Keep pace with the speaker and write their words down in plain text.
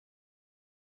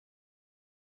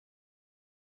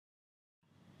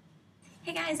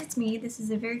Hey guys, it's me. This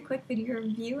is a very quick video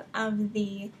review of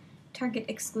the Target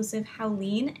exclusive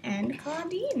Howleen and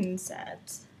Clawdeen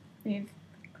set. We have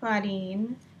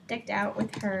Clawdeen decked out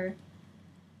with her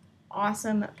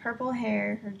awesome purple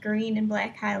hair, her green and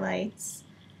black highlights.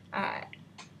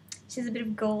 She has a bit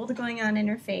of gold going on in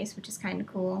her face, which is kind of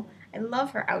cool. I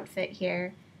love her outfit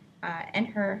here, and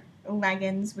her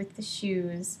leggings with the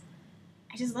shoes.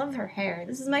 I just love her hair.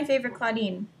 This is my favorite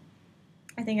Clawdeen.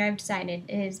 I think I've decided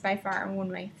it is by far one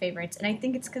of my favorites, and I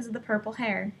think it's because of the purple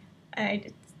hair. I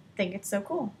just think it's so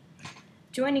cool.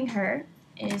 Joining her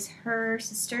is her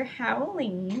sister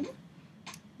Howleen.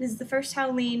 This is the first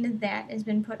Howleen that has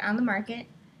been put on the market.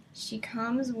 She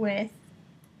comes with,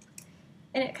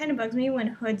 and it kind of bugs me when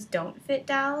hoods don't fit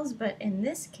dolls, but in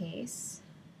this case,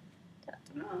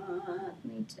 let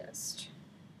me just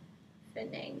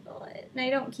finagle it. And I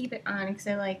don't keep it on because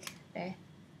I like the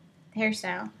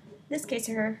hairstyle. In this case,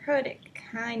 her hood, it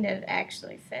kind of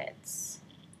actually fits.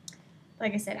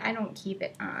 Like I said, I don't keep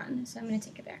it on, so I'm going to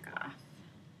take it back off.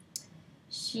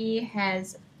 She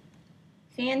has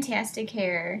fantastic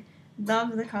hair,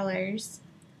 love the colors,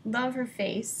 love her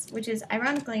face, which is,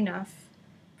 ironically enough,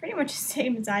 pretty much the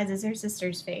same size as her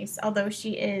sister's face, although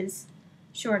she is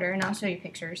shorter, and I'll show you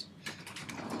pictures.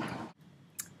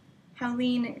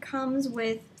 Howleen comes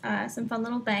with some fun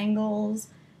little bangles.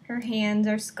 Her hands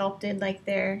are sculpted like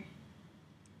they're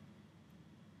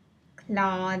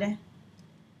clawed.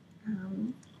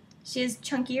 She has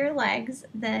chunkier legs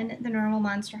than the normal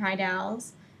Monster High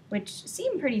dolls, which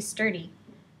seem pretty sturdy,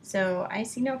 so I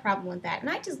see no problem with that. And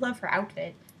I just love her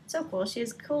outfit. So cool. She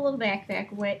has a cool little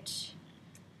backpack, which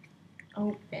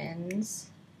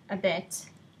opens a bit,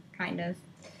 kind of.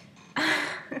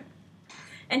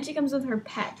 And she comes with her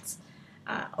pets.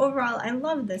 Overall, I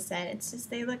love this set. It's just,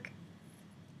 they look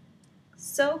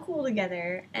so cool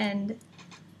together, and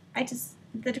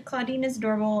the Clawdeen is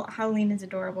adorable, Howleen is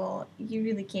adorable. You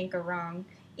really can't go wrong.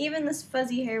 Even this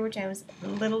fuzzy hair, which I was a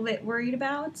little bit worried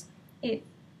about, it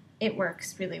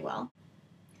works really well.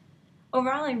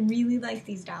 Overall, I really like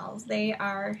these dolls. They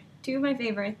are two of my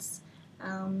favorites.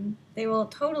 They will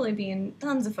totally be in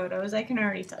tons of photos. I can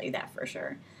already tell you that for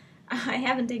sure. I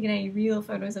haven't taken any real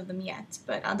photos of them yet,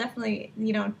 but I'll definitely,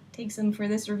 take some for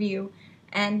this review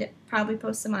and probably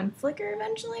post them on Flickr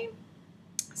eventually.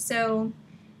 So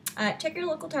check your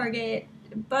local Target,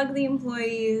 bug the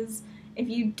employees. If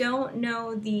you don't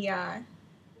know the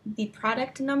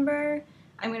product number,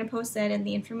 I'm going to post that in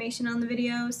the information on the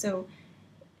video, so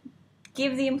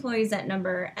give the employees that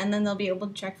number, and then they'll be able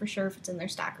to check for sure if it's in their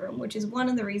stockroom, which is one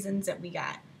of the reasons that we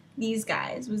got these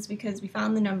guys, was because we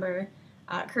found the number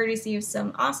courtesy of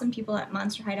some awesome people at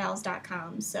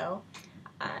monsterhighdolls.com. So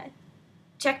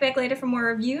check back later for more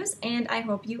reviews, and I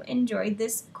hope you enjoyed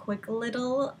this quick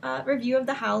little review of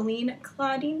the Howleen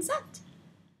Clawdeen set.